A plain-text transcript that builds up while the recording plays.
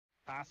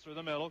Pass through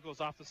the middle, goes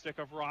off the stick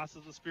of Ross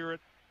as the Spirit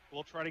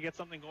will try to get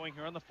something going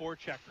here on the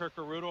forecheck.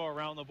 Kirkarudo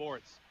around the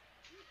boards.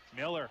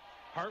 Miller,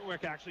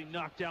 Hartwick actually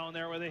knocked down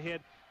there with a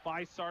hit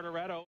by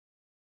Sartoretto.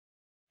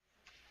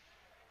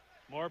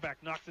 Moorbeck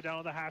knocks it down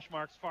to the hash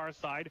marks far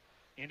side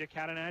into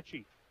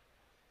Catanacci.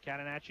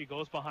 Catanacci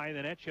goes behind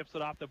the net, chips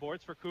it off the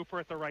boards for Cooper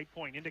at the right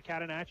point. Into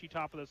Catanacci,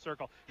 top of the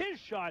circle. His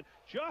shot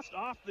just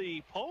off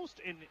the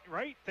post and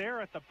right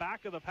there at the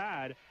back of the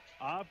pad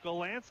of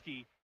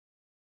Galansky.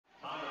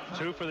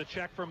 2 for the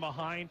check from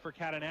behind for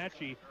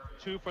Catanacci,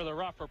 2 for the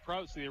rough for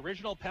Prout. So the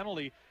original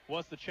penalty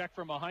was the check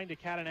from behind to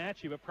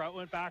Catanacci, but Prout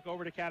went back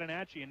over to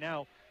Catanacci, and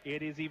now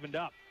it is evened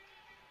up.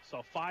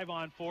 So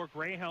 5-on-4,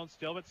 Greyhounds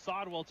still, but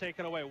Saad will take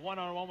it away.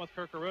 1-on-1 with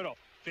Kirkarudo.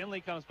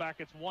 Finley comes back,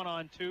 it's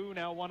 1-on-2,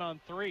 now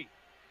 1-on-3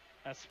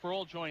 as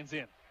Sproul joins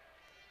in.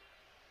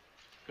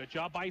 Good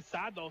job by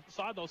Saad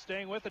though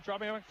staying with it,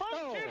 dropping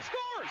McFarland, and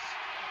scores!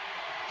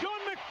 John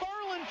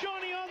McFarland,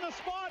 Johnny on the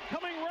spot,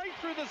 coming right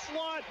through the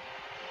slot,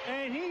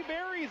 and he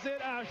buries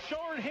it, a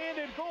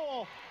short-handed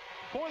goal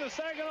for the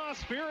Saginaw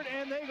Spirit,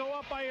 and they go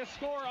up by a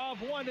score of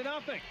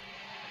 1-0.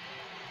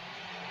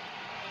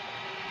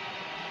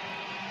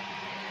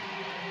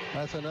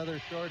 That's another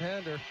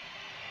short-hander.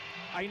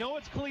 I know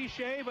it's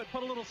cliche, but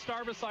put a little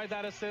star beside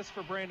that assist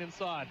for Brandon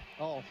Saad.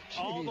 Oh, geez.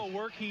 All the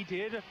work he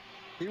did.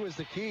 He was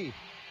the key.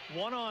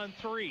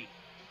 1-on-3.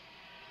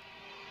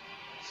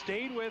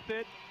 Stayed with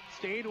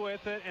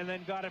it, and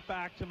then got it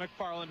back to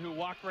McFarland, who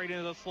walked right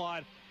into the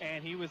slot,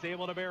 and he was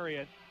able to bury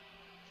it.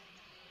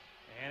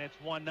 And it's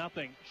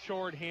 1-0,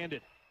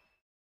 short-handed.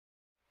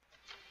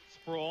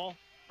 Sproul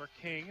for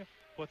King,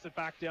 puts it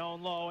back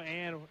down low,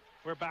 and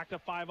we're back to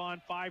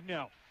 5-on-5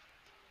 now.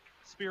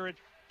 Spirit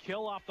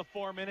kill off the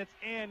 4 minutes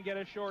and get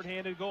a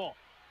short-handed goal.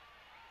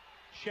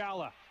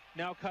 Shalla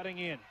now cutting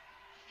in.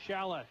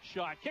 Shalla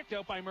shot kicked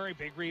out by Murray.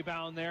 Big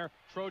rebound there.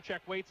 Trocheck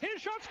waits.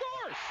 His shot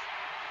scores!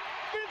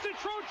 Vincent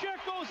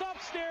Trocheck goes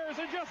upstairs,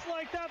 and just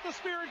like that, the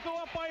Spirit go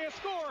up by a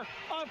score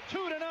of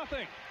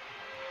 2-0.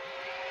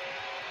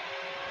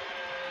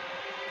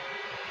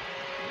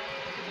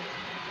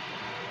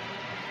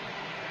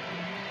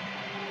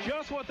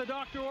 Just what the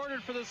doctor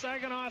ordered for the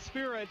Saginaw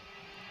Spirit.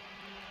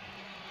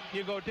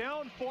 You go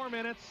down 4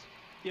 minutes,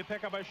 you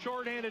pick up a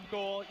short-handed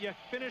goal, you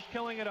finish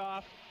killing it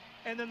off,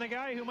 and then the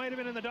guy who might have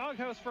been in the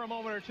doghouse for a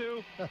moment or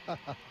two,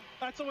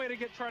 that's a way to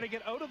try to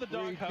get out of the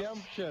doghouse.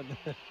 Redemption.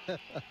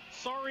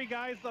 Sorry,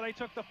 guys, that I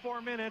took the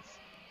 4 minutes.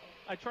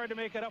 I tried to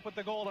make it up with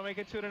the goal to make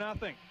it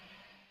 2-0.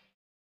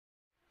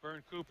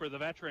 Vern Cooper, the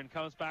veteran,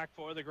 comes back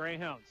for the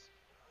Greyhounds.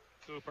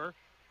 Cooper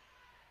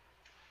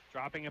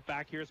dropping it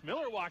back. Here's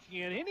Miller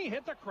walking in, and he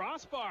hit the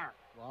crossbar.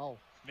 Wow.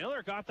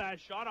 Miller got that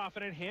shot off,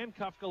 and it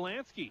handcuffed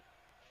Galansky.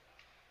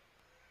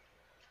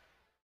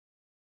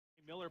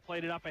 Miller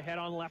played it up ahead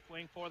on left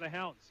wing for the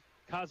Hounds.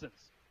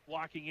 Cousins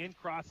walking in,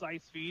 cross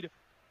ice feed.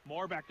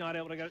 Moorbeck not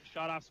able to get a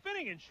shot off,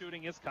 spinning and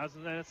shooting his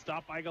Cousins, and it's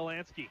stopped by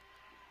Galansky.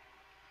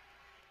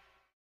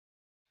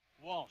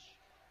 Walsh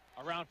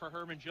around for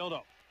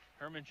Hermenegildo.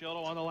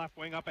 Hermenegildo on the left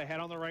wing, up ahead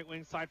on the right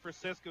wing side for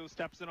Cisco.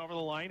 Steps in over the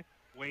line,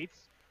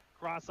 waits.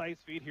 Cross ice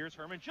feed. Here's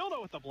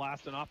Hermenegildo with the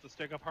blast and off the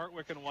stick of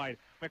Hartwick and wide.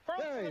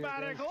 McFarland to the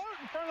bad angle out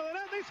in front of the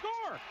net. They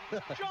score.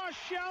 Josh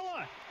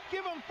Shalla,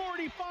 give him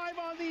 45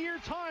 on the year,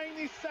 tying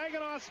the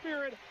Saginaw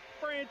Spirit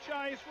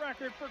franchise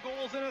record for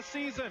goals in a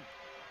season.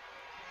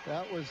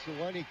 That was the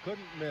one he couldn't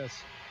miss.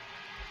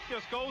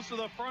 Just goes to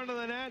the front of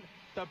the net.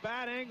 The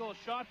bad angle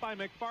shot by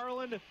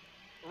McFarland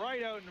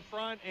right out in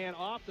front and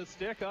off the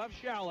stick of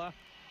Shalla.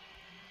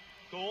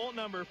 Goal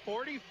number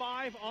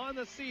 45 on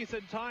the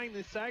season, tying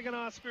the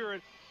Saginaw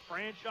Spirit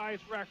franchise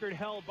record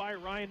held by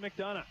Ryan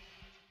McDonough.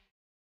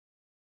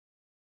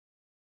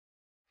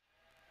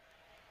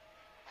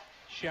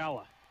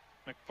 Shalla,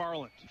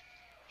 McFarland,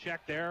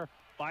 check there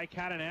by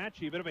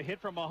Catanacci. A bit of a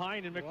hit from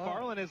behind, and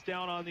McFarland is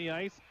down on the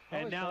ice,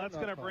 and now that's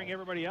going to bring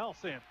everybody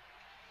else in.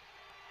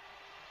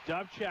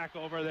 Dubchak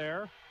over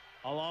there,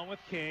 along with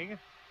King.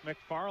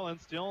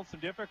 McFarland still in some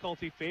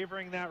difficulty,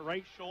 favoring that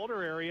right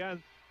shoulder area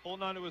and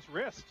holding on to his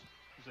wrist.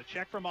 There's a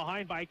check from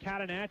behind by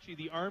Catanacci.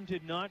 The arm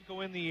did not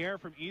go in the air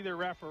from either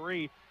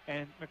referee,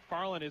 and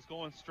McFarland is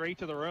going straight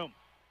to the room.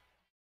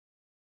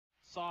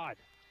 Saad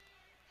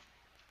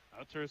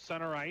out through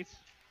center ice.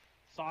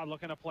 Saad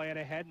looking to play it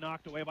ahead,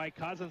 knocked away by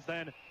Cousins.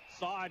 Then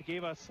Saad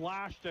gave a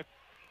slash to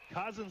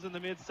Cousins in the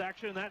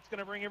midsection. That's going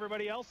to bring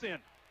everybody else in.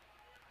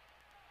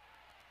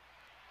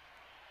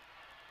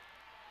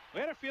 We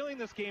had a feeling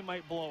this game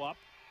might blow up.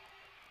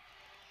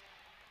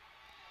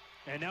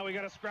 And now we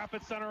got a scrap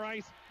at center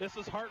ice. This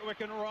is Hartwick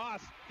and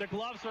Ross. The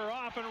gloves are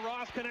off, and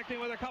Ross connecting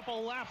with a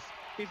couple lefts.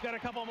 He's got a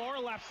couple more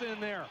lefts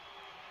in there.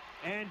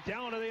 And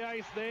down to the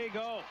ice they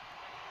go.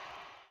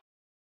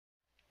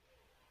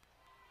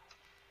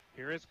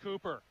 Here is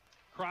Cooper.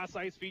 Cross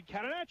ice feed.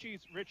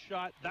 Catanacci's rich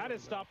shot. That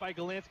is stopped by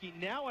Galansky.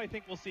 Now I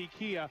think we'll see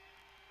Kia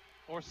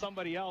or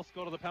somebody else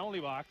go to the penalty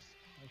box.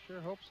 I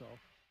sure hope so.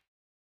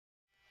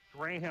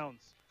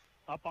 Greyhounds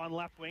up on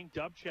left wing.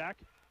 Dubchak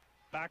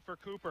back for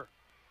Cooper.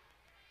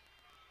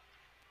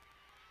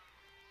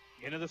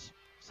 Into the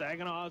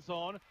Saginaw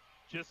zone.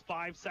 Just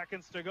 5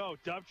 seconds to go.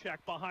 Dubchek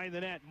behind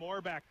the net.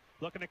 Morbeck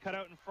looking to cut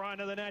out in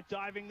front of the net.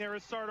 Diving there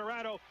is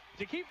Sartorado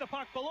to keep the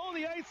puck below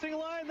the icing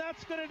line.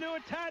 That's going to do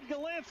it. Tad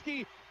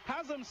Galansky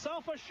has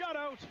himself a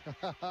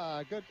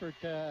shutout. Good for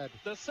Tad.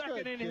 The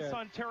second in his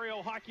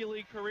Ontario Hockey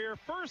League career.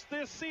 First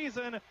this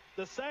season,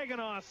 the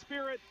Saginaw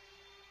Spirit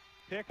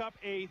pick up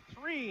a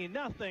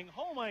 3-0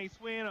 home ice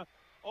win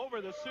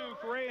over the Sioux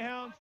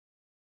Greyhounds.